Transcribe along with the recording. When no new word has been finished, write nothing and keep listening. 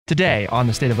Today on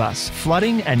The State of Us,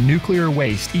 flooding and nuclear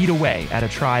waste eat away at a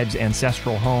tribe's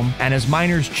ancestral home, and as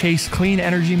miners chase clean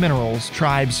energy minerals,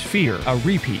 tribes fear a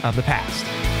repeat of the past.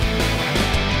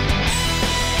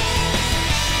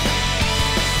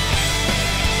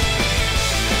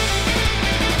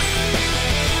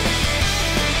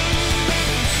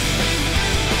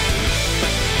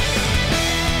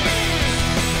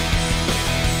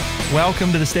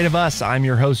 Welcome to The State of Us. I'm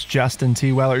your host, Justin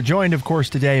T. Weller, joined, of course,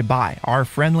 today by our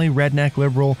friendly redneck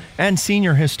liberal and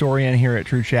senior historian here at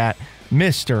True Chat,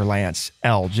 Mr. Lance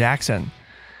L. Jackson.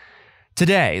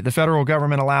 Today, the federal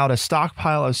government allowed a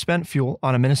stockpile of spent fuel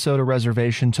on a Minnesota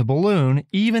reservation to balloon,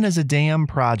 even as a dam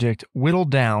project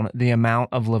whittled down the amount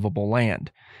of livable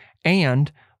land.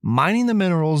 And mining the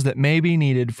minerals that may be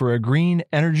needed for a green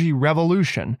energy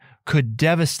revolution could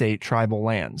devastate tribal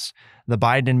lands. The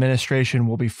Biden administration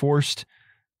will be forced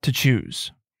to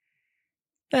choose.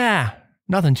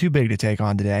 Nothing too big to take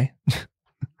on today.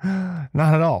 Not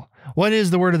at all. What is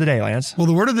the word of the day, Lance? Well,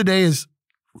 the word of the day is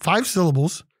 5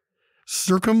 syllables,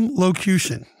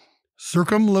 circumlocution.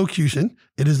 Circumlocution,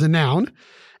 it is a noun,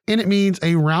 and it means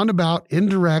a roundabout,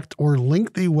 indirect, or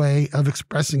lengthy way of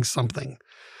expressing something,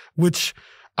 which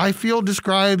I feel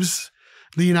describes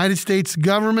the United States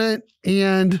government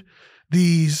and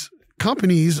these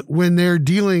companies when they're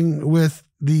dealing with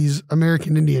these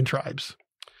American Indian tribes.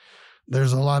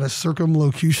 There's a lot of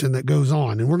circumlocution that goes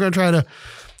on, and we're going to try to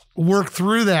work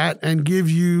through that and give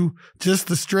you just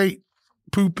the straight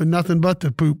poop and nothing but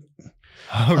the poop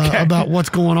about what's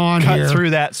going on here. Cut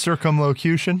through that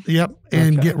circumlocution. Yep,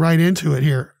 and get right into it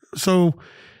here. So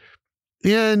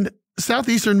in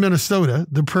southeastern Minnesota,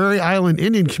 the Prairie Island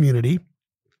Indian community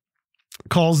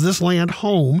calls this land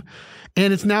home,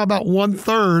 and it's now about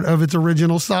 1/3 of its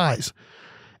original size.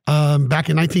 Back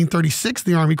in 1936,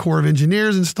 the Army Corps of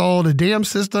Engineers installed a dam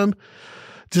system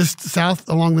just south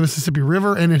along the Mississippi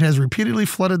River, and it has repeatedly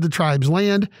flooded the tribe's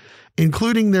land,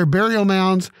 including their burial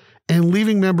mounds, and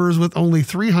leaving members with only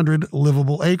 300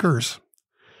 livable acres.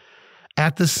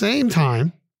 At the same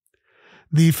time,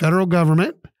 the federal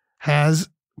government has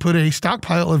put a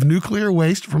stockpile of nuclear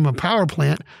waste from a power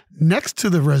plant next to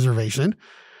the reservation,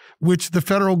 which the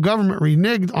federal government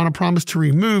reneged on a promise to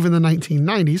remove in the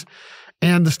 1990s,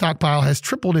 and the stockpile has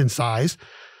tripled in size,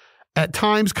 at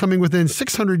times coming within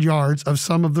 600 yards of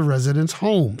some of the residents'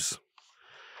 homes.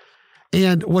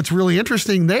 And what's really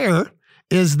interesting there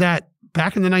is that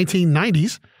back in the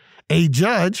 1990s, a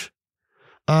judge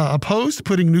opposed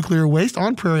putting nuclear waste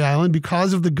on Prairie Island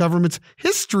because of the government's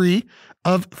history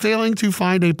of failing to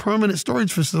find a permanent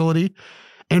storage facility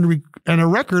and a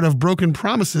record of broken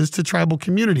promises to tribal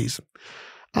communities.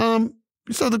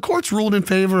 So the courts ruled in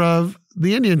favor of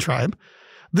the Indian tribe.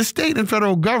 The state and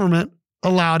federal government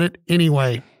allowed it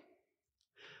anyway.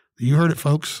 You heard it,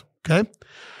 folks. Okay.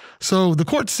 So the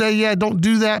courts say, yeah, don't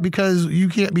do that because you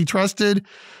can't be trusted.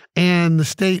 And the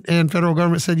state and federal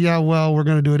government said, yeah, well, we're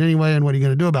going to do it anyway. And what are you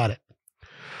going to do about it?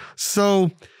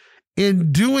 So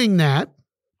in doing that,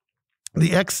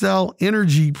 the Xcel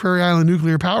Energy Prairie Island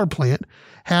Nuclear Power Plant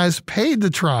has paid the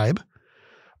tribe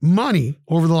money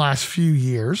over the last few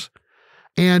years.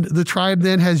 And the tribe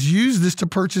then has used this to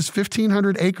purchase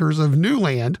 1,500 acres of new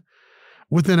land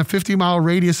within a 50-mile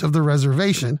radius of the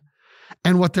reservation.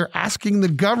 And what they're asking the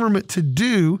government to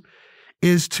do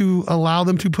is to allow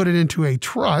them to put it into a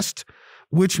trust,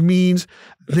 which means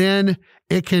then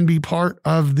it can be part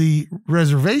of the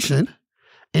reservation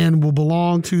and will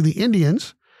belong to the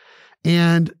Indians.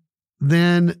 And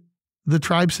then the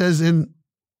tribe says in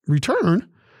return,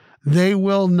 they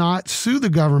will not sue the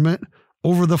government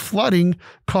over the flooding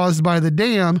caused by the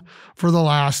dam for the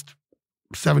last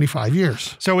 75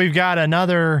 years. So we've got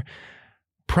another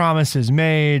promises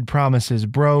made, promises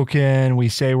broken. We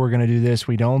say we're going to do this.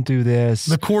 We don't do this.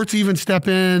 The courts even step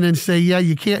in and say, yeah,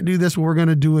 you can't do this, but we're going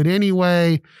to do it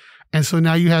anyway. And so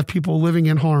now you have people living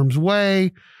in harm's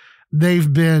way.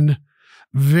 They've been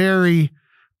very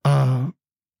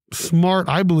smart,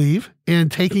 I believe, in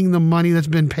taking the money that's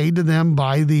been paid to them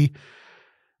by the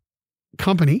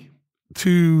company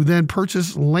to then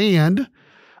purchase land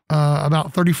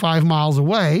about 35 miles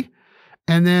away.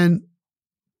 And then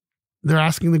they're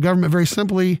asking the government very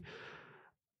simply,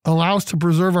 allow us to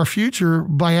preserve our future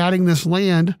by adding this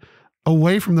land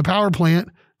away from the power plant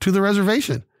to the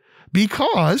reservation.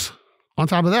 Because, on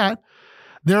top of that,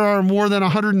 there are more than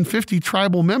 150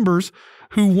 tribal members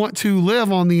who want to live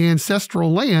on the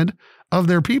ancestral land of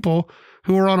their people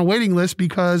who are on a waiting list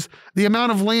because the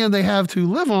amount of land they have to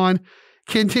live on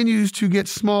continues to get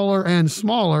smaller and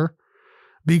smaller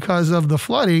because of the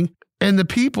flooding. And the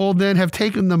people then have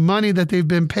taken the money that they've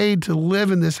been paid to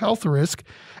live in this health risk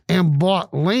and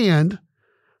bought land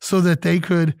so that they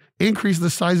could increase the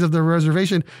size of their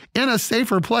reservation in a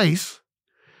safer place.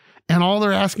 And all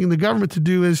they're asking the government to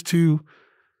do is to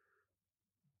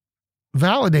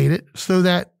validate it so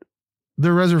that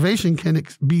the reservation can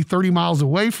be 30 miles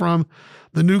away from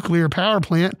the nuclear power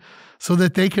plant so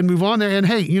that they can move on there. And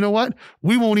hey, you know what?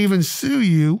 We won't even sue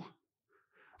you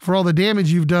for all the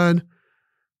damage you've done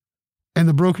and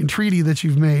the broken treaty that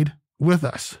you've made with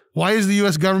us. Why is the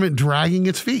U.S. government dragging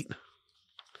its feet?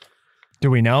 Do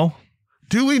we know?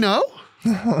 Do we know?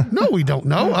 No, we don't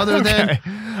know, other than...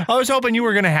 I was hoping you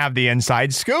were going to have the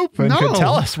inside scoop and could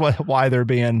tell us why they're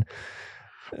being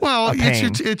a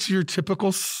pain. It's your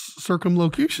typical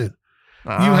circumlocution.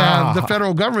 You have the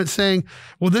federal government saying,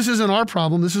 well, this isn't our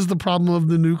problem. This is the problem of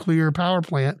the nuclear power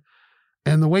plant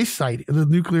and the waste site, the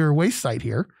nuclear waste site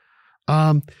here.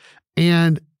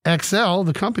 And XL,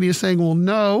 the company, is saying, well,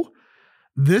 no,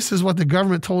 this is what the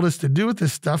government told us to do with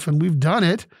this stuff, and we've done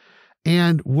it,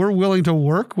 and we're willing to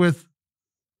work with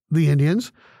the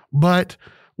Indians, but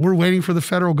we're waiting for the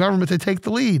federal government to take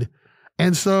the lead.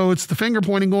 And so it's the finger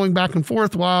pointing going back and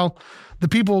forth while the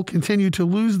people continue to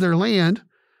lose their land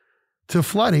to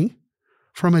flooding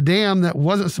from a dam that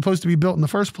wasn't supposed to be built in the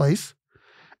first place.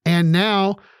 And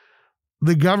now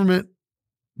the government,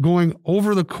 going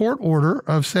over the court order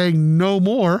of saying no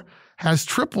more, has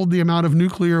tripled the amount of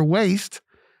nuclear waste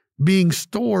being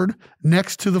stored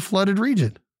next to the flooded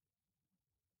region.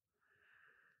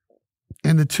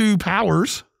 And the two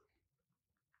powers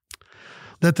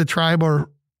that the tribe are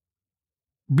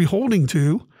beholding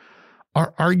to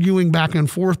are arguing back and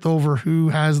forth over who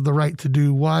has the right to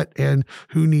do what and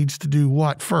who needs to do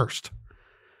what first.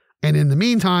 And in the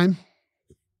meantime,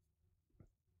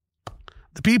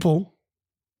 the people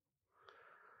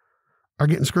are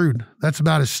getting screwed. That's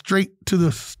about as straight to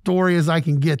the story as I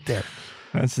can get there.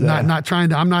 That's not trying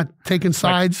to, I'm not taking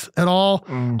sides at all.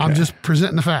 Okay. I'm just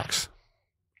presenting the facts.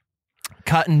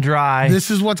 Cut and dry.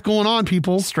 This is what's going on,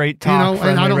 people. Straight talk.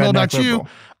 And I don't know about liberal. you.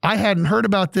 I hadn't heard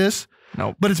about this.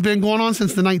 Nope. But it's been going on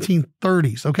since the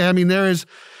 1930s. Okay. I mean,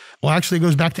 actually it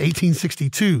goes back to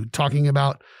 1862, talking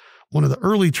about one of the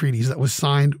early treaties that was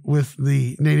signed with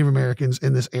the Native Americans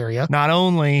in this area. Not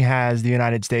only has the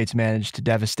United States managed to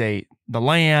devastate the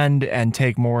land and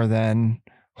take more than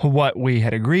what we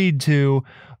had agreed to,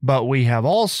 but we have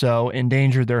also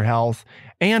endangered their health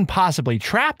and possibly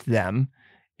trapped them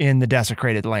in the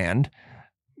desecrated land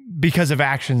because of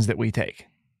actions that we take.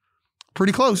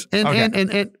 Pretty close. But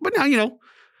now,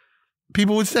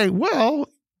 people would say, well,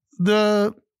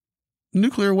 the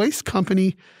nuclear waste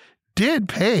company did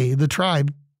pay the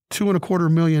tribe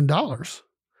 $2.25 million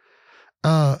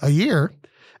a year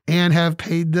and have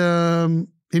paid them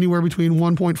anywhere between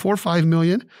 $1.45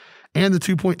 million and the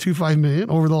 $2.25 million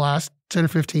over the last 10 or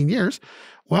 15 years.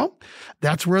 Well,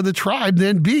 that's where the tribe,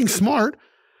 then being smart,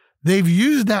 they've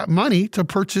used that money to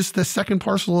purchase the second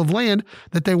parcel of land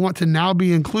that they want to now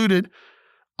be included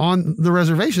on the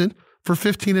reservation for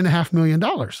 $15.5 million.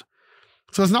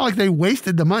 So it's not like they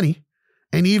wasted the money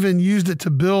and even used it to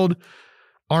build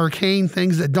arcane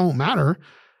things that don't matter.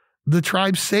 The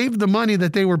tribe saved the money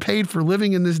that they were paid for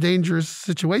living in this dangerous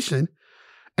situation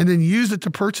and then used it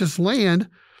to purchase land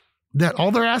that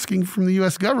all they're asking from the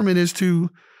U.S. government is to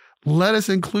let us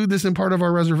include this in part of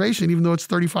our reservation, even though it's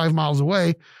 35 miles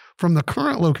away from the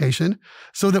current location,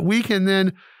 so that we can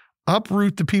then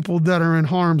uproot the people that are in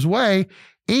harm's way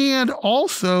and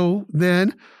also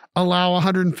then allow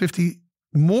 150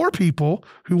 more people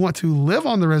who want to live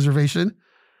on the reservation.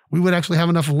 We would actually have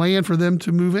enough land for them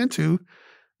to move into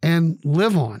and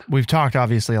live on. We've talked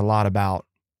obviously a lot about,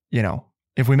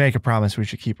 if we make a promise, we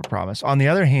should keep a promise. On the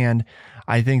other hand,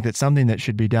 I think that something that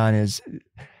should be done is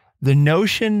the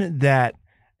notion that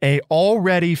a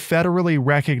already federally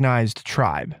recognized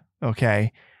tribe,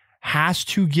 has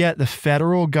to get the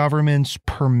federal government's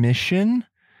permission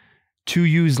to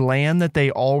use land that they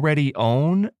already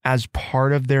own as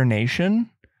part of their nation.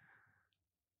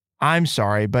 I'm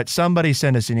sorry, but somebody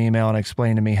send us an email and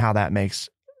explain to me how that makes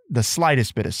the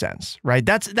slightest bit of sense, right?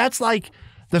 That's like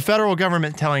the federal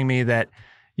government telling me that,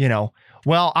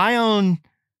 well, I own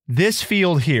this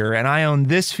field here and I own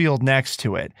this field next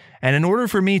to it. And in order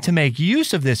for me to make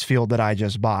use of this field that I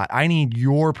just bought, I need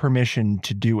your permission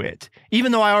to do it.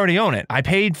 Even though I already own it, I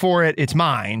paid for it, it's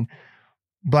mine,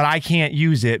 but I can't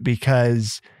use it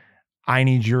because I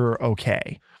need your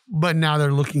okay. But now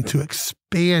they're looking to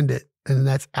expand it, and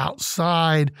that's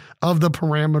outside of the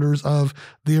parameters of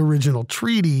the original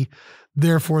treaty.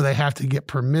 Therefore, they have to get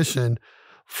permission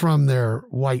from their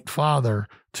white father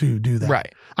to do that.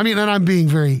 Right. I mean, and I'm being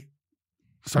very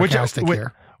sarcastic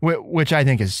here. which I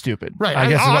think is stupid. Right. I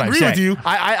guess is what I I'm agree saying. with you.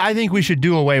 I think we should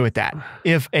do away with that.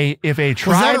 If a tribe,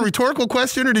 was that a rhetorical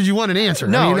question or did you want an answer?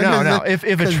 No. If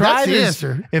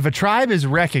a tribe is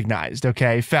recognized,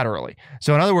 okay, federally.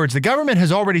 So in other words, the government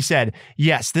has already said,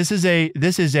 yes, this is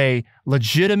a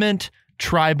legitimate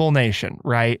tribal nation,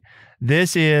 right?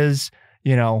 This is,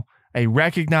 a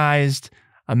recognized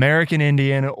American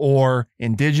Indian or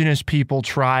indigenous people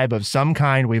tribe of some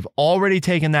kind. We've already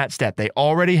taken that step. They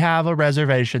already have a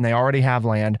reservation. They already have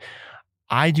land.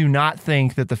 I do not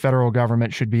think that the federal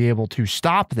government should be able to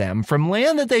stop them from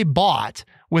land that they bought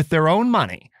with their own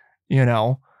money,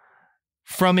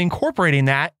 from incorporating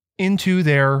that into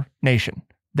their nation.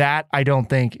 That I don't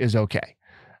think is okay.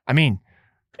 I mean,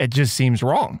 it just seems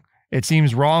wrong. It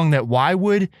seems wrong that why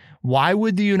would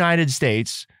the United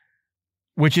States,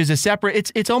 which is a separate,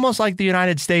 it's almost like the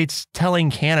United States telling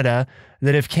Canada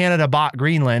that if Canada bought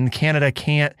Greenland, Canada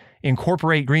can't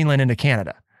incorporate Greenland into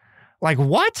Canada. Like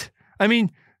what? I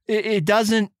mean, it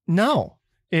doesn't, no.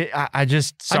 I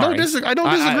just, sorry. I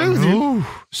don't disagree with you.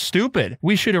 Stupid.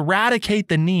 We should eradicate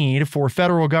the need for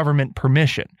federal government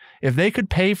permission. If they could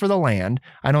pay for the land,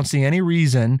 I don't see any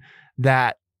reason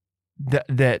that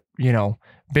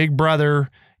Big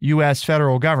Brother U.S.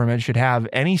 federal government should have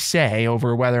any say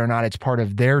over whether or not it's part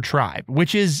of their tribe,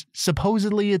 which is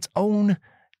supposedly its own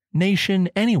nation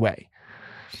anyway.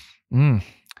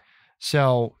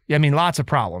 So, I mean, lots of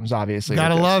problems, obviously.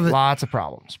 Gotta love it. Lots of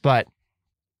problems, but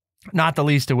not the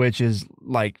least of which is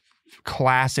like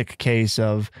classic case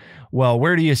of, well,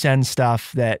 where do you send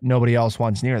stuff that nobody else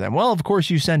wants near them? Well, of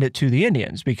course, you send it to the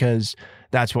Indians because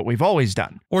that's what we've always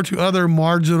done. Or to other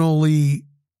marginally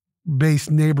based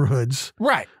neighborhoods.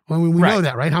 Right. I mean, we know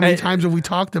that, right? How many times have we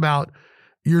talked about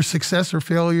your success or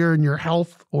failure and your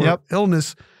health or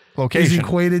illness location is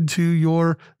equated to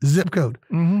your zip code?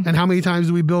 Mm-hmm. And how many times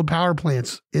do we build power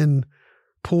plants in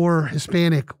poor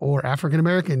Hispanic or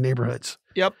African-American neighborhoods?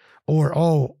 Yep.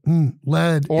 Or,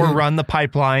 lead. Or run the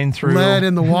pipeline through lead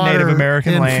in the water Native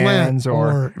American lands.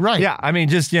 Or right. Yeah. I mean,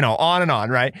 just, on and on,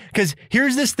 right? Because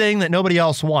here's this thing that nobody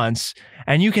else wants.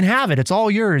 And you can have it. It's all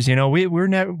yours.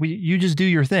 You just do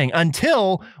your thing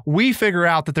until we figure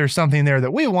out that there's something there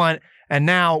that we want. And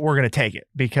now we're going to take it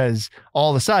because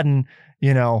all of a sudden,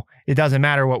 it doesn't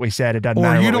matter what we said. It doesn't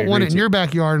matter. Or you don't want it in your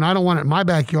backyard and I don't want it in my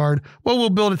backyard. Well,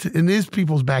 we'll build it in these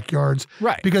people's backyards.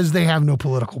 Right. Because they have no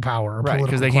political power. Or right.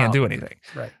 Because they can't do anything.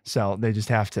 Right. So they just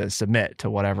have to submit to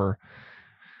whatever.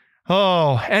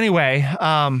 Oh, anyway,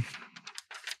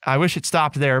 I wish it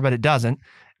stopped there, but it doesn't.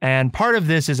 And part of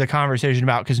this is a conversation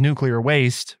about, because nuclear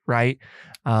waste, right?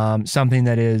 Something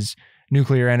that is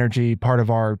nuclear energy, part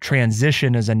of our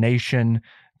transition as a nation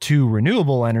to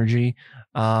renewable energy,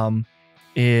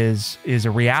 is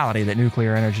a reality that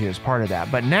nuclear energy is part of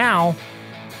that. But now,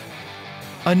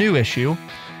 a new issue.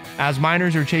 As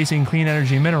miners are chasing clean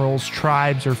energy minerals,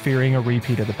 tribes are fearing a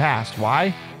repeat of the past.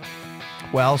 Why?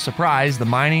 Well, surprise,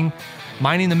 mining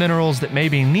the minerals that may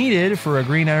be needed for a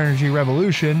green energy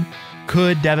revolution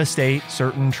could devastate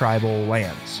certain tribal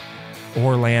lands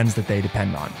or lands that they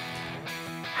depend on.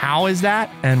 How is that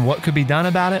and what could be done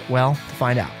about it? Well, to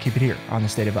find out, keep it here on The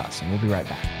State of Us, and we'll be right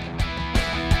back.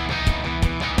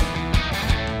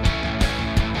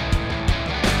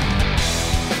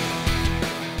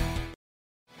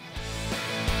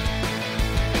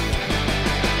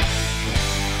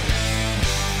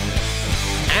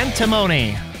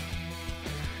 Antimony.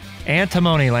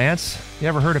 Antimony, Lance. You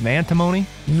ever heard of antimony?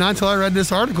 Not until I read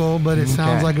this article, but it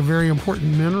sounds like a very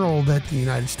important mineral that the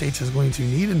United States is going to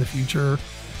need in the future,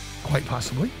 quite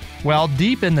possibly. Well,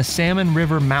 deep in the Salmon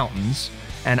River Mountains,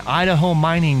 an Idaho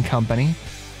mining company,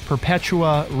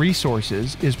 Perpetua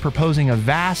Resources, is proposing a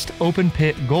vast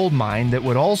open-pit gold mine that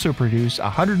would also produce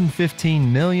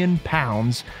 115 million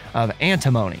pounds of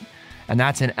antimony. And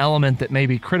that's an element that may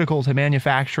be critical to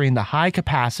manufacturing the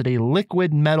high-capacity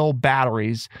liquid metal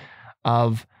batteries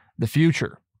of the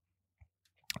future.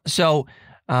 So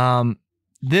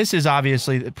this is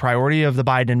obviously the priority of the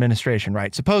Biden administration,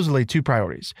 right? Supposedly two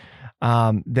priorities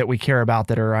that we care about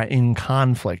that are in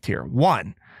conflict here.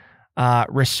 One,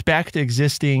 respect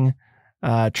existing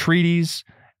treaties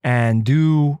and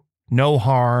do no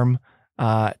harm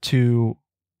to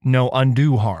no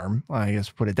undue harm, I guess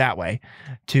put it that way,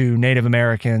 to Native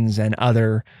Americans and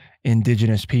other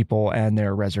indigenous people and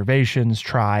their reservations,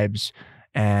 tribes,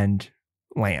 and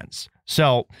lands.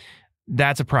 So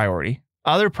that's a priority.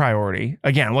 Other priority,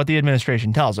 again, what the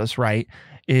administration tells us, right,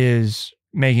 is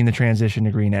making the transition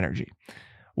to green energy.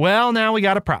 Well, now we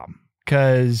got a problem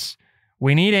because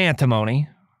we need antimony.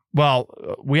 Well,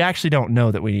 we actually don't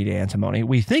know that we need antimony.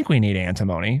 We think we need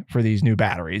antimony for these new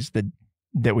batteries, the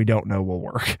that we don't know will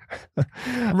work.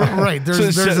 Right.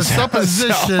 There's a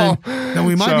supposition that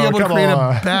we might be able to create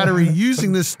a battery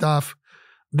using this stuff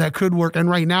that could work. And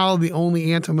right now, the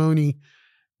only antimony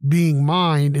being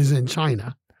mined is in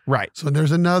China. Right. So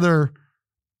there's another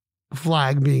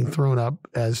flag being thrown up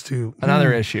as to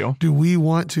another issue. Do we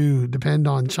want to depend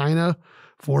on China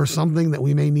for something that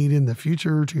we may need in the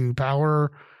future to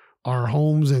power our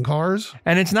homes and cars?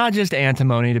 And it's not just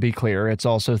antimony, to be clear. It's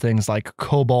also things like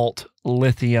cobalt,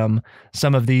 lithium.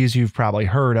 Some of these you've probably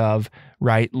heard of,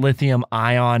 right? Lithium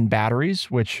ion batteries,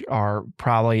 which are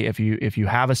probably, if you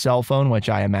have a cell phone, which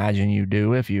I imagine you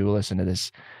do if you listen to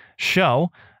this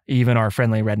show, even our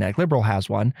friendly redneck liberal has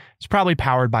one, it's probably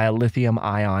powered by a lithium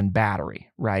ion battery,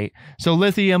 right? So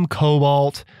lithium,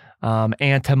 cobalt,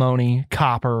 antimony,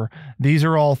 copper, these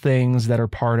are all things that are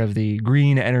part of the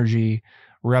green energy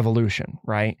revolution,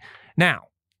 right? Now,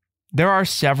 there are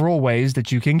several ways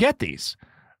that you can get these.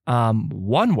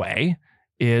 One way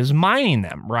is mining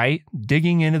them, right?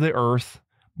 Digging into the earth,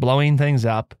 blowing things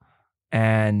up,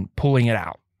 and pulling it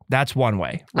out. That's one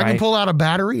way, right? I can pull out a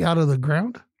battery out of the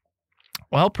ground?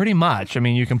 Well, pretty much. I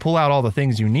mean, you can pull out all the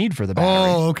things you need for the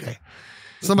battery. Oh, okay.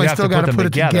 Somebody still got to put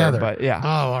it together. But yeah.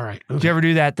 Oh, all right. Okay. Did you ever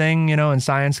do that thing, in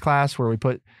science class where we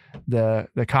put the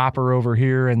copper over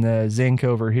here and the zinc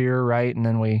over here, right? And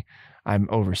then I'm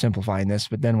oversimplifying this,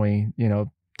 but then we,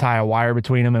 tie a wire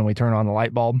between them and we turn on the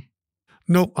light bulb.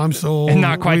 Nope, I'm so old. And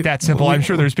not quite that simple. I'm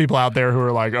sure there's people out there who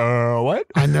are like, what?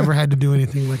 I never had to do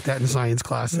anything like that in science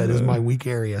class. That is my weak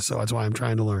area, so that's why I'm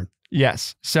trying to learn.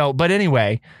 Yes. So, but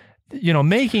anyway,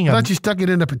 making I thought you stuck it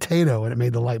in a potato and it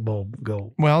made the light bulb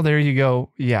go. Well, there you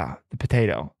go. Yeah, the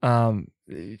potato.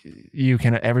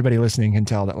 Everybody listening can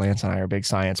tell that Lance and I are big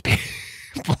science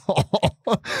people.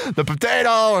 The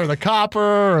potato or the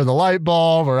copper or the light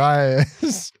bulb or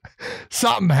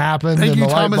something happened. Thank and you,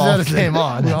 the light Thomas bulb Edison. came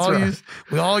on.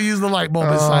 We all use the light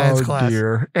bulb in science class.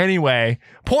 Dear. Anyway,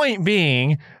 point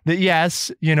being that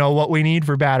yes, what we need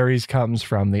for batteries comes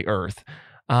from the earth.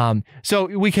 So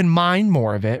we can mine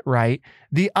more of it, right?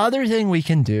 The other thing we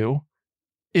can do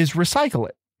is recycle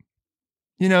it.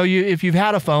 If you've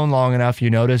had a phone long enough, you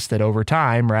notice that over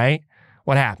time, right?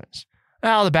 What happens?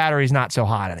 Well, the battery's not so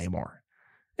hot anymore.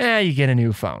 You get a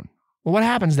new phone. Well, what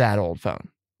happens to that old phone?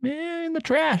 In the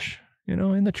trash,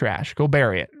 in the trash. Go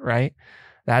bury it, right?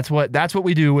 That's what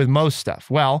we do with most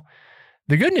stuff. Well,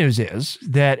 the good news is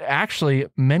that actually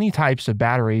many types of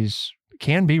batteries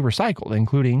can be recycled,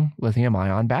 including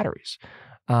lithium-ion batteries.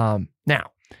 Now,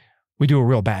 we do a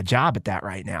real bad job at that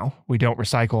right now. We don't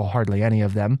recycle hardly any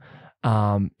of them.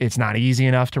 It's not easy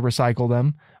enough to recycle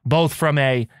them, both from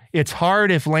it's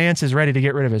hard if Lance is ready to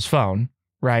get rid of his phone,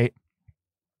 right?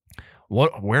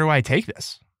 Where do I take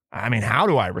this? I mean, how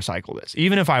do I recycle this?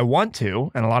 Even if I want to,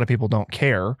 and a lot of people don't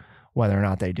care whether or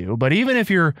not they do, but even if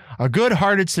you're a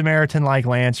good-hearted Samaritan like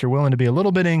Lance, you're willing to be a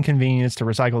little bit inconvenienced to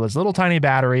recycle this little tiny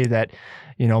battery that,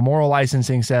 moral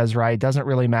licensing says, right, doesn't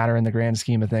really matter in the grand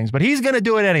scheme of things, but he's going to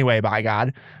do it anyway, by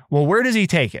God. Well, where does he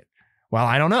take it? Well,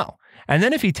 I don't know. And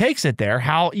then if he takes it there,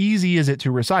 how easy is it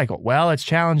to recycle? Well, it's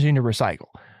challenging to recycle.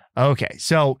 Okay,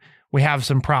 so we have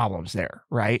some problems there,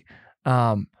 right?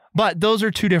 But those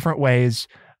are two different ways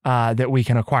that we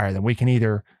can acquire them. We can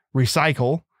either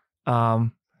recycle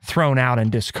thrown out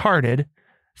and discarded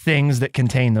things that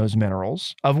contain those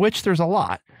minerals, of which there's a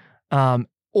lot,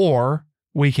 or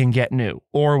we can get new,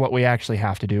 or what we actually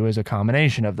have to do is a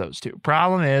combination of those two.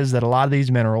 Problem is that a lot of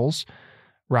these minerals,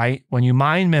 right, when you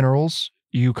mine minerals,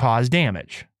 you cause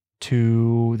damage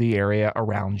to the area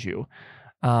around you.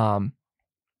 So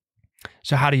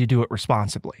how do you do it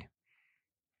responsibly?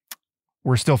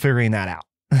 We're still figuring that out.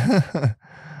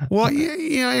 Well,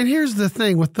 and here's the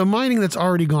thing. With the mining that's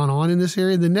already gone on in this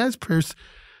area, the Nez Perce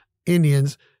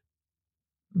Indians,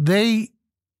 they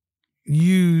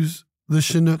use the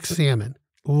Chinook salmon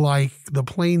like the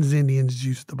Plains Indians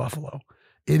use the buffalo.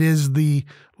 It is the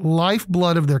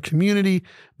lifeblood of their community,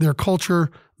 their culture,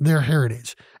 their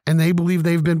heritage. And they believe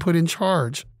they've been put in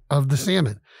charge of the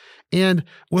salmon. And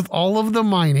with all of the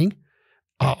mining,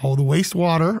 all the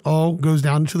wastewater, goes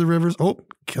down into the rivers,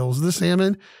 kills the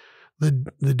salmon.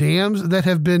 The dams that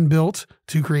have been built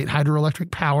to create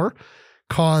hydroelectric power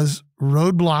cause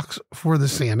roadblocks for the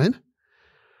salmon,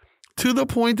 to the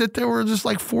point that there were just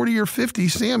like 40 or 50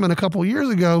 salmon a couple years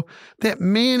ago that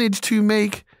managed to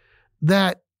make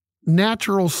that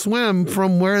natural swim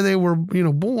from where they were,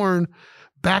 born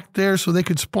back there so they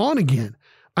could spawn again.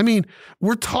 I mean,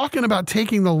 we're talking about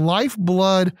taking the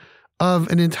lifeblood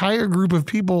of an entire group of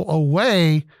people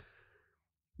away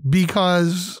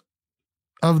because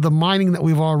of the mining that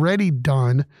we've already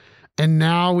done. And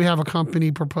now we have a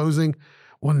company proposing,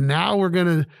 well, now we're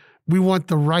going to we want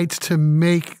the rights to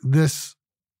make this,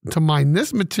 to mine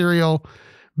this material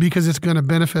because it's going to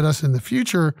benefit us in the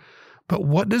future. But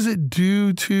what does it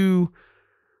do to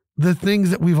the things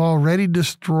that we've already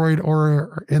destroyed or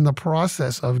are in the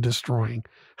process of destroying?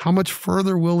 How much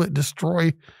further will it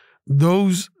destroy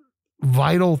those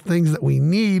vital things that we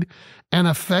need and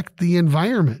affect the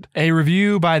environment? A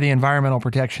review by the Environmental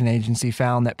Protection Agency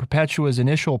found that Perpetua's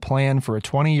initial plan for a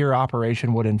 20-year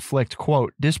operation would inflict,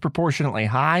 quote, disproportionately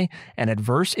high and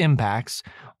adverse impacts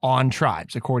on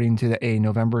tribes, according to a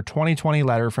November 2020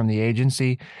 letter from the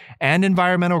agency, and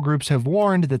environmental groups have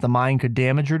warned that the mine could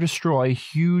damage or destroy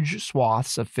huge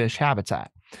swaths of fish habitat.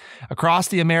 Across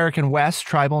the American West,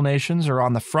 tribal nations are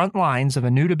on the front lines of a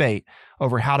new debate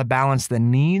over how to balance the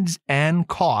needs and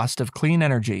cost of clean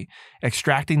energy.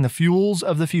 Extracting the fuels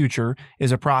of the future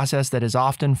is a process that is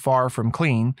often far from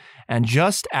clean, and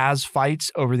just as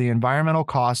fights over the environmental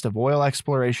cost of oil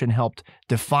exploration helped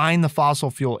define the fossil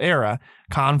fuel era,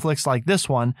 conflicts like this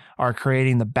one are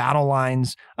creating the battle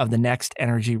lines of the next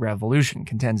energy revolution,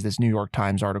 contends this New York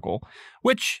Times article,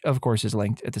 which, of course, is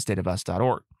linked at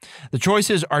thestateofus.org. The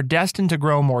choices are destined to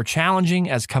grow more challenging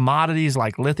as commodities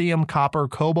like lithium, copper,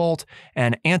 cobalt,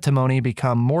 and antimony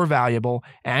become more valuable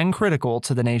and critical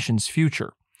to the nation's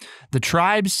future. The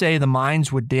tribes say the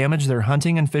mines would damage their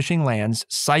hunting and fishing lands,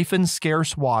 siphon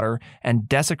scarce water, and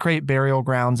desecrate burial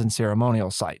grounds and ceremonial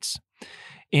sites.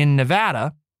 In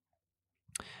Nevada,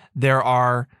 there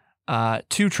are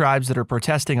two tribes that are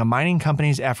protesting a mining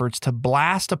company's efforts to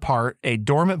blast apart a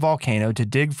dormant volcano to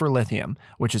dig for lithium,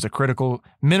 which is a critical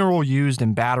mineral used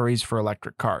in batteries for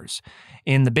electric cars.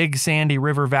 In the Big Sandy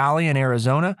River Valley in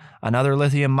Arizona, another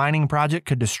lithium mining project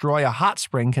could destroy a hot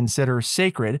spring considered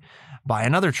sacred by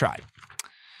another tribe.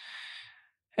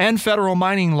 And federal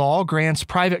mining law grants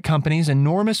private companies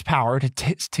enormous power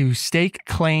to stake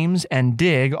claims and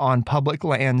dig on public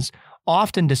lands,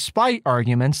 often despite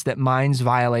arguments that mines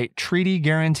violate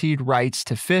treaty-guaranteed rights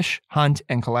to fish, hunt,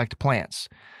 and collect plants.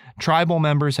 Tribal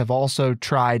members have also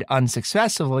tried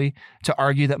unsuccessfully to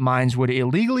argue that mines would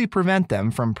illegally prevent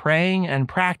them from praying and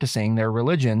practicing their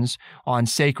religions on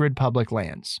sacred public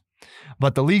lands.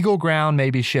 But the legal ground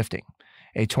may be shifting.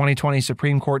 A 2020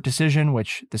 Supreme Court decision,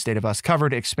 which the State of Us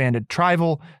covered, expanded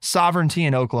tribal sovereignty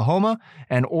in Oklahoma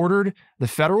and ordered the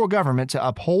federal government to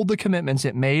uphold the commitments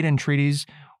it made in treaties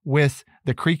with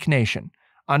the Creek Nation.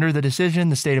 Under the decision,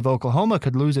 the state of Oklahoma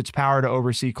could lose its power to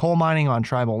oversee coal mining on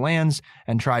tribal lands,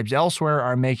 and tribes elsewhere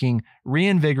are making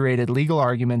reinvigorated legal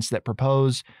arguments that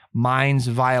propose mines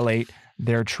violate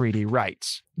their treaty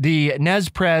rights. The Nez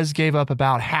Perce gave up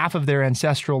about half of their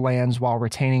ancestral lands while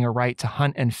retaining a right to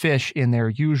hunt and fish in their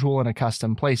usual and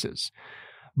accustomed places.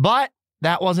 But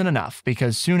that wasn't enough,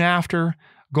 because soon after,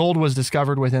 gold was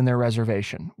discovered within their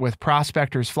reservation. With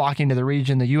prospectors flocking to the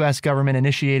region, the U.S. government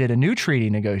initiated a new treaty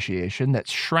negotiation that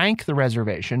shrank the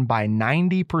reservation by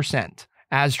 90%.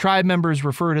 As tribe members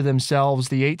refer to themselves,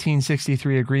 the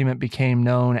 1863 agreement became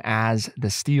known as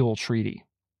the Steel Treaty.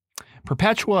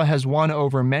 Perpetua has won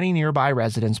over many nearby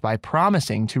residents by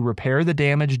promising to repair the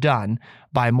damage done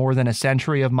by more than a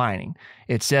century of mining.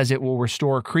 It says it will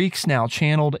restore creeks now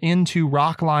channeled into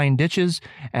rock-lined ditches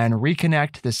and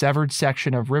reconnect the severed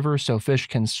section of river so fish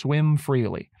can swim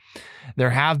freely.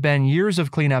 There have been years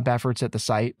of cleanup efforts at the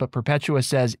site, but Perpetua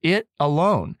says it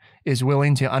alone is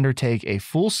willing to undertake a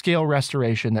full-scale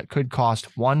restoration that could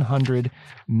cost $100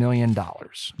 million.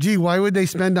 Gee, why would they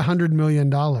spend $100 million?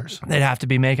 They'd have to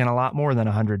be making a lot more than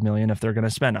 $100 million if they're going to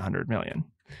spend $100 million.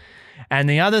 And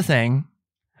the other thing,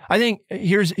 I think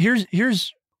here's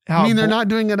how. I mean, they're not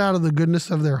doing it out of the goodness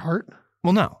of their heart?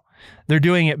 Well, no, they're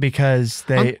doing it because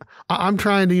they. I'm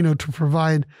trying to, to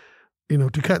provide, to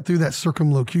cut through that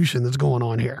circumlocution that's going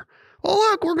on here. Well,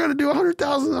 look, we're going to do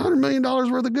 $100 million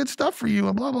worth of good stuff for you,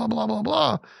 and blah, blah, blah, blah,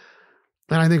 blah.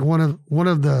 And I think one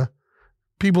of the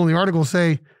people in the article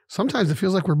say, sometimes it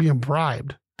feels like we're being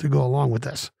bribed to go along with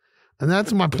this. And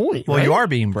that's my point. Well, right? You are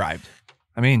being bribed.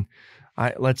 I mean,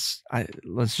 let's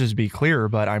just be clear,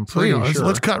 but I'm pretty sure.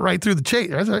 Let's cut right through the chase.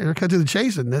 Let's cut through the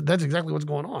chase, and that's exactly what's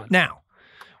going on. Now,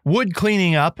 would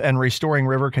cleaning up and restoring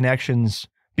river connections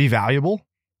be valuable?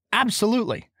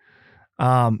 Absolutely.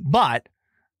 But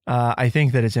I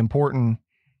think that it's important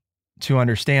to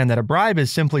understand that a bribe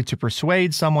is simply to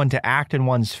persuade someone to act in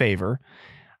one's favor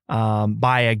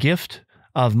by a gift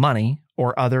of money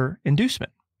or other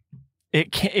inducement.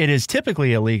 It is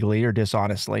typically illegally or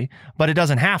dishonestly, but it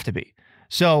doesn't have to be.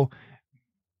 So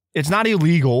it's not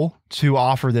illegal to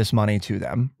offer this money to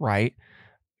them, right?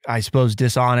 I suppose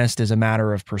dishonest is a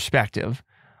matter of perspective.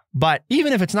 But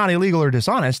even if it's not illegal or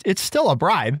dishonest, it's still a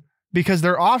bribe because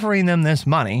they're offering them this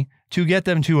money to get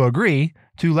them to agree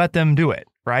to let them do it,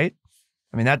 right?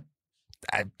 I mean,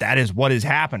 that is what is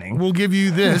happening. We'll give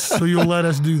you this, so you'll let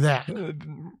us do that.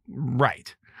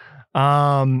 Right.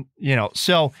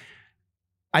 So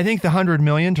I think the $100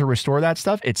 million to restore that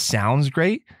stuff, it sounds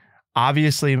great.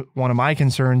 Obviously, one of my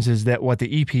concerns is that what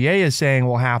the EPA is saying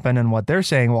will happen and what they're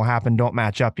saying will happen don't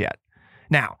match up yet.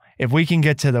 Now, if we can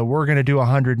get to we're going to do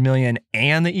 $100 million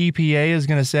and the EPA is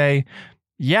going to say,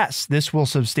 yes, this will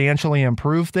substantially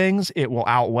improve things. It will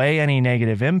outweigh any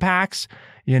negative impacts,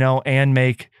 and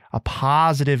make a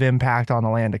positive impact on the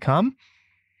land to come.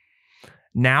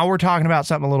 Now we're talking about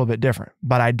something a little bit different.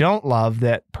 But I don't love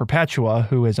that Perpetua,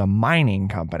 who is a mining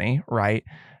company, right,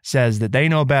 says that they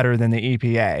know better than the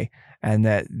EPA and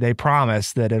that they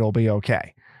promise that it'll be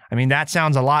okay. I mean, that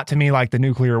sounds a lot to me like the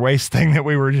nuclear waste thing that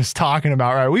we were just talking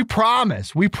about, right? We promise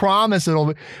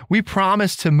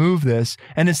to move this.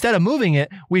 And instead of moving it,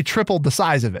 we tripled the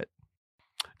size of it.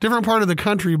 Different part of the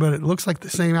country, but it looks like the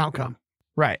same outcome.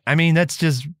 Right. I mean, that's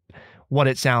just what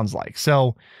it sounds like.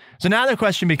 So now the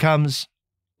question becomes,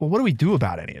 well, what do we do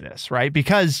about any of this, right?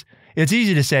 Because it's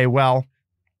easy to say, well,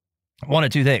 one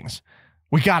of two things.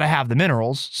 We got to have the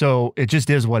minerals, so it just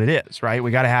is what it is, right?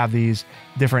 We got to have these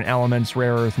different elements,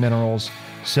 rare earth minerals,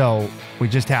 so we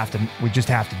just have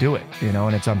to do it,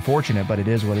 and it's unfortunate, but it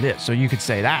is what it is. So you could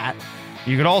say that.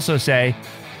 You could also say,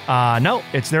 no,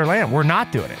 it's their land. We're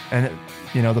not doing it. And,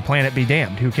 the planet be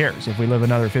damned. Who cares? If we live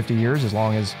another 50 years, as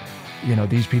long as,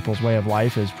 these people's way of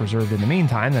life is preserved in the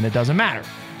meantime, then it doesn't matter.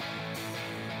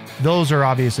 Those are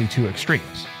obviously two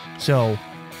extremes. So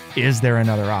is there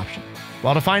another option?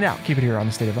 Well, to find out, keep it here on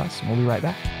The State of Us, and we'll be right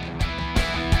back.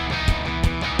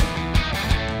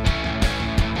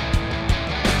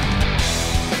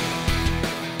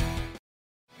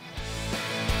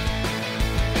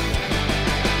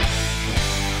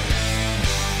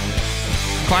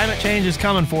 Climate change is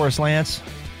coming for us, Lance.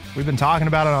 We've been talking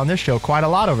about it on this show quite a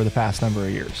lot over the past number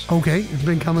of years. Okay, it's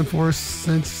been coming for us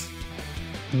since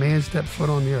man stepped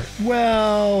foot on the earth.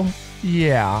 Well,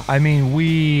 yeah. I mean,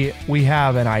 we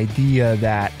have an idea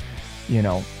that,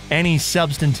 any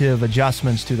substantive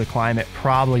adjustments to the climate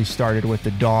probably started with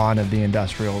the dawn of the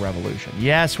Industrial Revolution.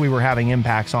 Yes, we were having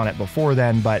impacts on it before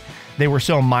then, but they were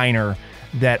so minor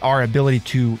that our ability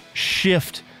to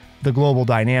shift the global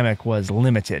dynamic was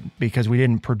limited because we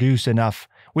didn't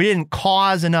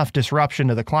cause enough disruption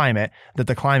to the climate that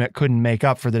the climate couldn't make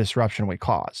up for the disruption we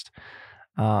caused.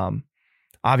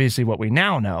 Obviously, what we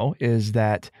now know is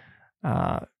that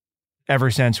ever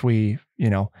since we,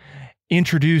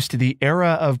 introduced the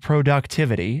era of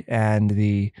productivity and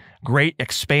the great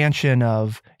expansion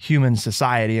of human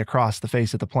society across the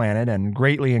face of the planet and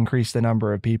greatly increased the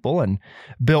number of people and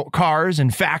built cars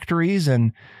and factories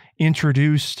and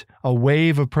introduced a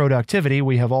wave of productivity,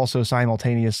 we have also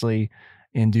simultaneously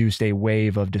induced a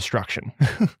wave of destruction,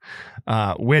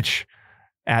 which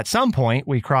at some point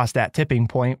we crossed that tipping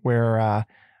point where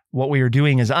what we are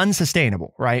doing is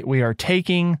unsustainable, right? We are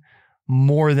taking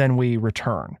more than we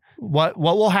return. What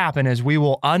will happen is we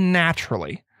will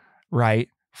unnaturally, right,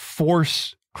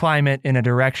 force climate in a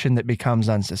direction that becomes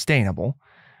unsustainable,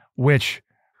 which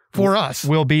for us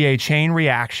will be a chain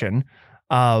reaction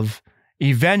of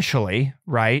eventually,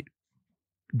 right,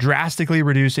 drastically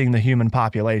reducing the human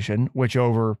population, which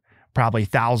over probably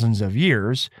thousands of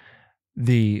years,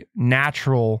 the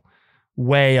natural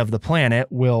way of the planet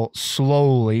will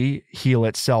slowly heal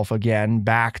itself again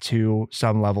back to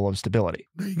some level of stability.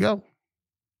 There you go.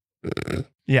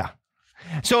 Yeah.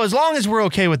 So as long as we're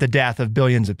okay with the death of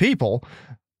billions of people,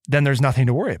 then there's nothing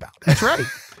to worry about. That's right.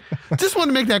 Just want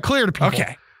to make that clear to people.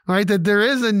 Okay. All right, that there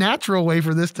is a natural way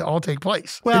for this to all take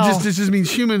place. Well, it just means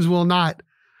humans will not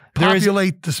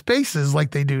populate the spaces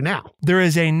like they do now. There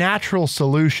is a natural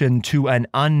solution to an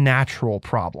unnatural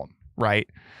problem, right?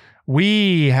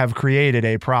 We have created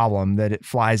a problem that it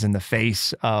flies in the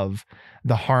face of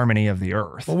the harmony of the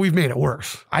earth. Well, we've made it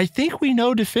worse. I think we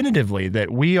know definitively that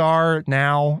we are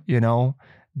now,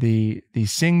 the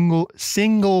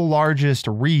single largest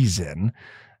reason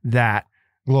that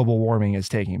global warming is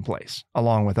taking place,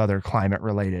 along with other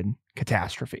climate-related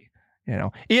catastrophe.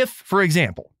 If, for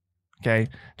example, okay,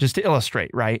 just to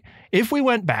illustrate, right, if we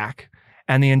went back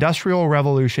and the Industrial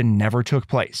Revolution never took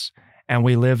place, and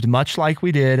we lived much like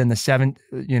we did in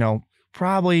the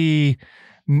probably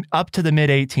up to the mid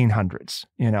 1800s,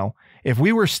 if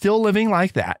we were still living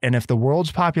like that, and if the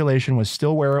world's population was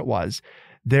still where it was,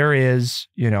 there is,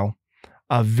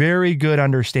 a very good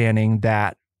understanding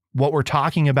that what we're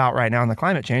talking about right now in the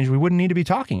climate change, we wouldn't need to be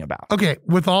talking about. Okay.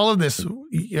 With all of this,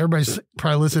 everybody's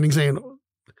probably listening saying,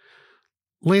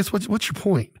 Lance, what's your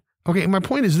point? Okay. My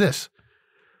point is this.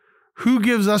 who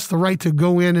gives us the right to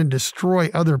go in and destroy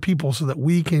other people so that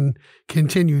we can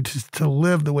continue to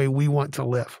live the way we want to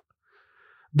live?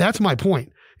 That's my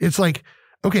point. It's like,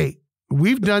 okay,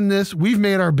 we've done this. We've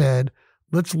made our bed.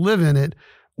 Let's live in it.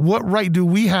 What right do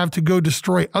we have to go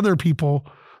destroy other people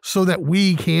so that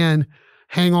we can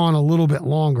hang on a little bit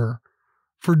longer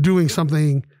for doing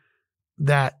something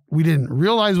that we didn't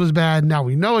realize was bad? Now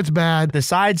we know it's bad. The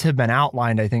sides have been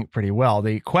outlined, I think, pretty well.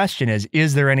 The question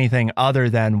is there anything other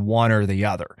than one or the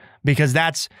other? Because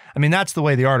that's the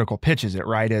way the article pitches it,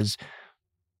 right? Is,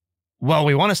 well,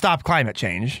 we want to stop climate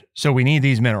change, so we need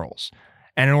these minerals.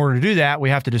 And in order to do that, we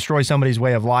have to destroy somebody's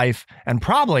way of life and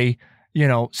probably,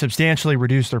 substantially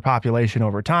reduce their population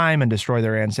over time and destroy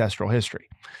their ancestral history.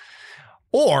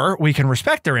 Or we can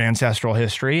respect their ancestral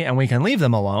history and we can leave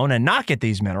them alone and not get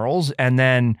these minerals. And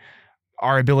then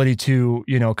our ability to,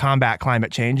 combat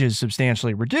climate change is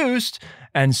substantially reduced.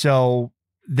 And so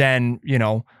then,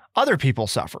 other people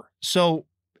suffer. So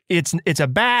it's a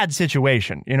bad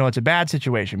situation. It's a bad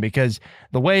situation because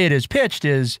the way it is pitched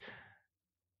is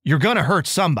you're going to hurt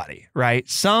somebody, right?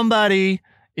 Somebody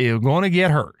is going to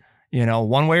get hurt,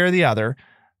 one way or the other.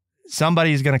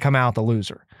 Somebody's going to come out the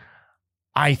loser.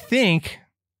 I think,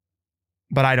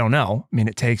 but I don't know. I mean,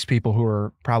 it takes people who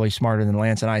are probably smarter than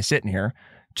Lance and I sitting here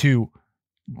to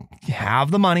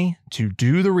have the money to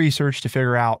do the research to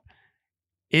figure out,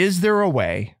 is there a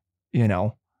way,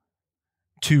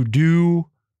 to do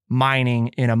mining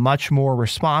in a much more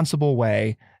responsible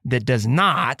way that does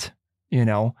not,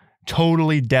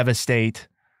 totally devastate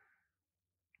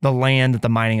the land that the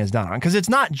mining is done on? Because it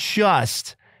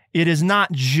is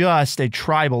not just a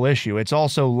tribal issue. It's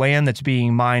also land that's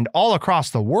being mined all across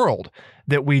the world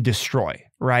that we destroy,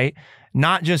 right?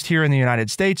 Not just here in the United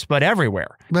States, but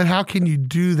everywhere. But how can you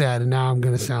do that? And now I'm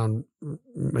going to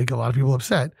make a lot of people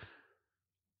upset,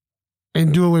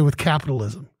 and do away with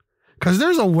capitalism. Because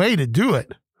there's a way to do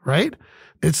it, right?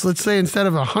 Let's say instead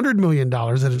of $100 million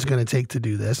that it's going to take to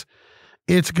do this,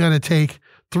 it's going to take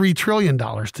 $3 trillion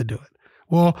to do it.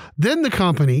 Well, then the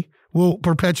company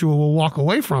Perpetua will walk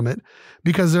away from it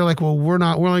because they're like, well, we're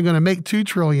only going to make $2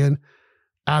 trillion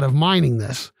out of mining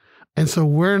this. And so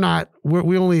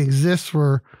we only exist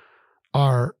for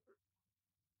our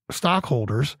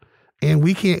stockholders, and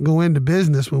we can't go into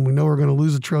business when we know we're going to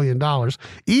lose $1 trillion,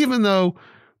 even though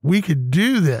we could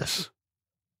do this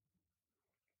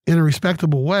in a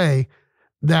respectable way,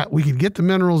 that we could get the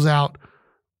minerals out,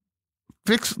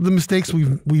 fix the mistakes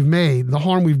we've made, the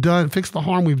harm we've done, fix the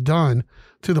harm we've done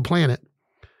to the planet,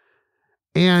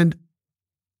 and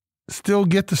still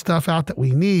get the stuff out that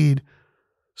we need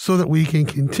so that we can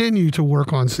continue to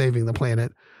work on saving the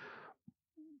planet.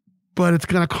 But it's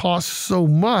going to cost so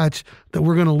much that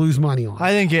we're going to lose money on.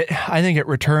 I think it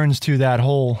returns to that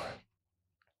whole,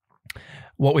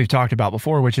 what we've talked about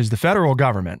before, which is the federal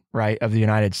government, right, of the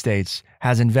United States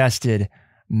has invested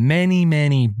many,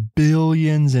 many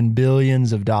billions and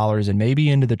billions of dollars, and maybe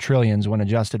into the trillions when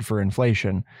adjusted for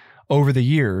inflation, over the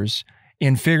years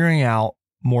in figuring out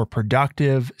more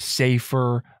productive,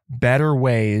 safer, better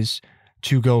ways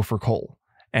to go for coal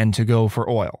and to go for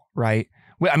oil, right?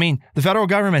 I mean, the federal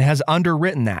government has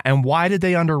underwritten that. And why did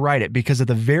they underwrite it? Because of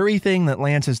the very thing that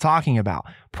Lance is talking about.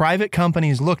 Private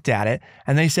companies looked at it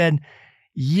and they said,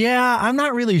 yeah, I'm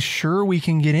not really sure we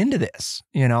can get into this.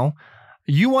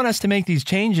 You want us to make these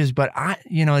changes, but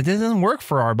it doesn't work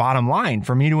for our bottom line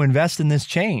for me to invest in this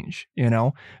change,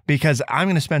 because I'm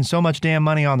going to spend so much damn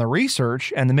money on the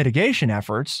research and the mitigation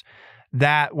efforts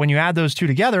that when you add those two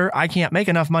together, I can't make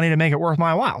enough money to make it worth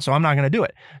my while. So I'm not going to do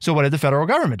it. So what did the federal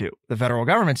government do? The federal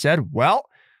government said, well,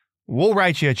 we'll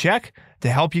write you a check to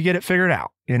help you get it figured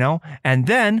out, and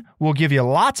then we'll give you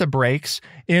lots of breaks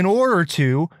in order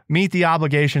to meet the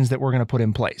obligations that we're going to put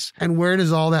in place. And where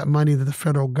does all that money that the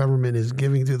federal government is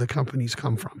giving to the companies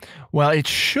come from? Well, it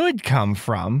should come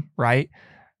from, right,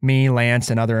 me, Lance,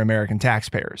 and other American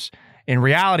taxpayers. In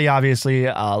reality, obviously,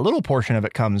 a little portion of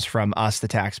it comes from us, the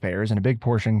taxpayers, and a big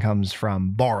portion comes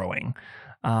from borrowing.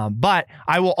 But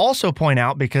I will also point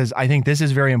out, because I think this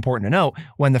is very important to note,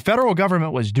 when the federal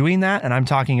government was doing that, and I'm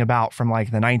talking about from like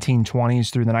the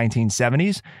 1920s through the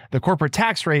 1970s, the corporate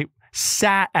tax rate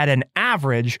sat at an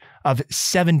average of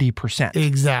 70%.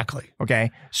 Exactly. Okay.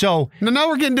 So now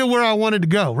we're getting to where I wanted to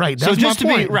go. Right. That's so just my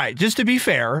to point. be right, just to be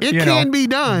fair, it can be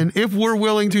done if we're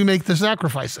willing to make the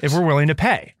sacrifices. If we're willing to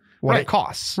pay what it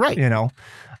costs. Right.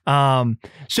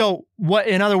 So what,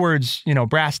 in other words,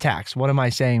 brass tacks, what am I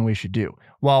saying we should do?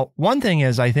 Well, one thing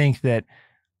is, I think that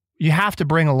you have to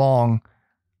bring along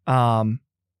the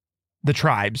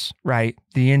tribes, right?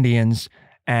 The Indians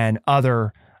and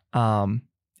other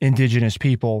Indigenous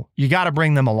people, you got to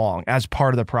bring them along as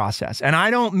part of the process. And I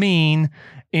don't mean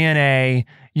in a,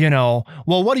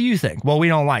 well, what do you think? Well, we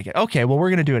don't like it. Okay, well, we're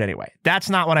going to do it anyway. That's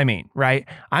not what I mean, right?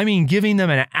 I mean giving them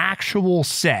an actual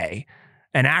say,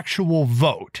 an actual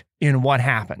vote in what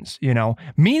happens,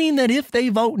 meaning that if they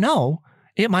vote no,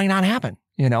 it might not happen,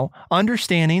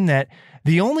 understanding that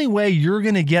the only way you're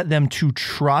going to get them to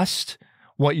trust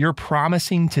what you're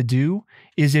promising to do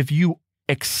is if you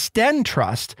extend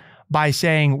trust by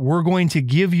saying, we're going to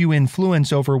give you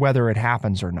influence over whether it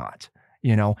happens or not.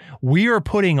 We are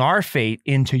putting our fate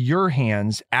into your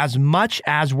hands as much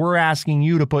as we're asking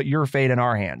you to put your fate in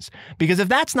our hands. Because if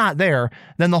that's not there,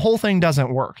 then the whole thing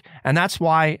doesn't work. And that's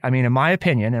why, in my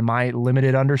opinion and my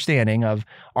limited understanding of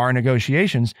our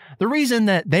negotiations, the reason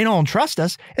that they don't trust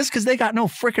us is because they got no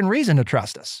freaking reason to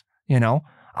trust us.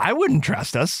 I wouldn't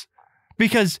trust us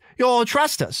because you'll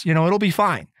trust us, it'll be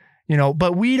fine.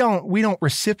 But we don't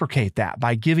reciprocate that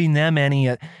by giving them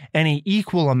any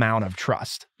equal amount of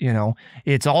trust.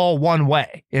 It's all one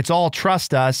way. It's all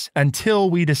trust us until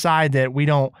we decide that we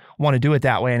don't want to do it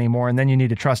that way anymore. And then you need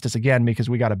to trust us again because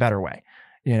we got a better way.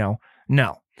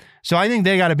 No. So I think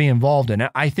they got to be involved in it.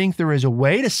 I think there is a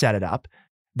way to set it up.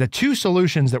 The two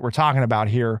solutions that we're talking about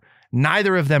here,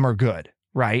 neither of them are good,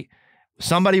 right?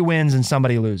 Somebody wins and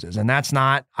somebody loses, and that's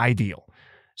not ideal.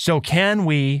 So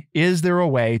is there a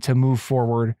way to move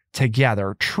forward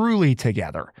together, truly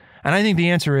together? And I think the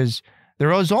answer is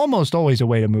there is almost always a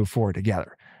way to move forward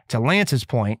together. To Lance's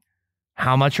point,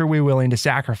 how much are we willing to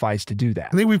sacrifice to do that?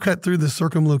 I think we've cut through the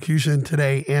circumlocution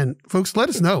today. And folks, let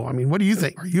us know. What do you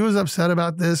think? Are you as upset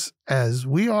about this as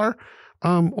we are?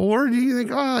 Or do you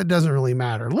think, it doesn't really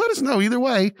matter? Let us know either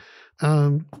way.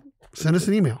 Send us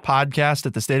an email.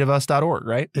 podcast@thestateofus.org,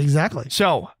 right? Exactly.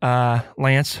 So,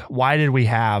 Lance, why did we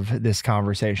have this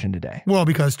conversation today? Well,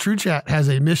 because True Chat has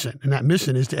a mission, and that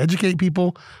mission is to educate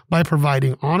people by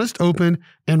providing honest, open,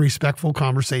 and respectful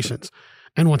conversations.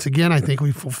 And once again, I think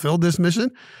we fulfilled this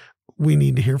mission. We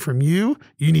need to hear from you.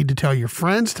 You need to tell your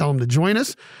friends, tell them to join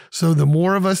us. So the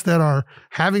more of us that are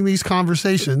having these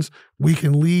conversations, we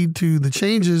can lead to the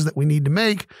changes that we need to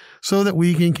make so that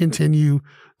we can continue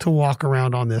to walk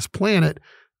around on this planet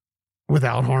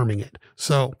without harming it.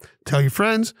 So tell your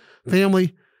friends,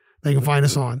 family. They can find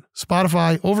us on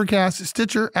Spotify, Overcast,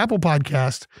 Stitcher, Apple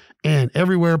Podcasts, and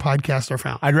everywhere podcasts are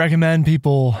found. I'd recommend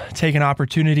people take an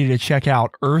opportunity to check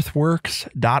out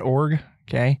earthworks.org.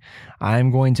 Okay. I'm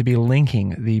going to be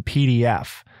linking the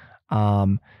PDF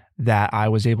that I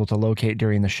was able to locate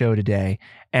during the show today.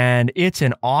 And it's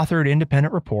an authored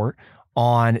independent report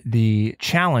on the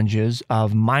challenges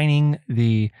of mining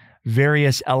the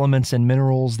various elements and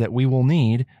minerals that we will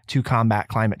need to combat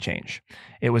climate change.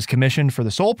 It was commissioned for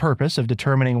the sole purpose of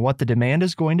determining what the demand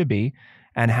is going to be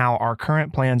and how our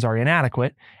current plans are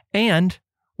inadequate and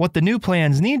what the new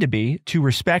plans need to be to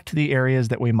respect the areas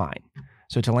that we mine.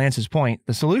 So to Lance's point,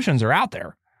 the solutions are out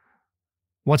there.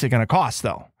 What's it going to cost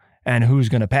though? And who's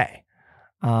going to pay?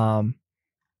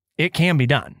 It can be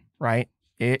done, right?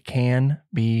 It can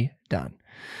be done.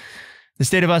 The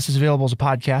State of Us is available as a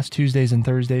podcast Tuesdays and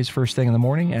Thursdays, first thing in the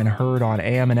morning, and heard on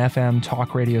AM and FM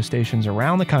talk radio stations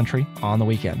around the country on the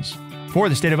weekends. For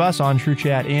The State of Us on True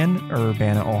Chat in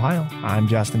Urbana, Ohio, I'm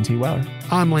Justin T. Weller.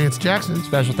 I'm Lance Jackson.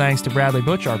 Special thanks to Bradley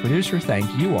Butch, our producer.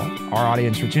 Thank you all, our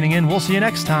audience, for tuning in. We'll see you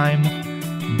next time.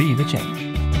 Be the change.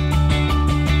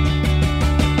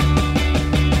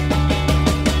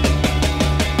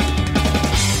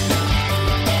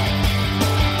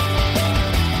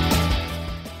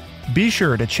 Be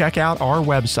sure to check out our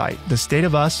website,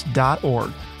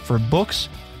 thestateofus.org, for books,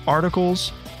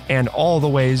 articles, and all the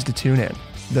ways to tune in.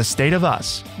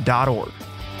 thestateofus.org.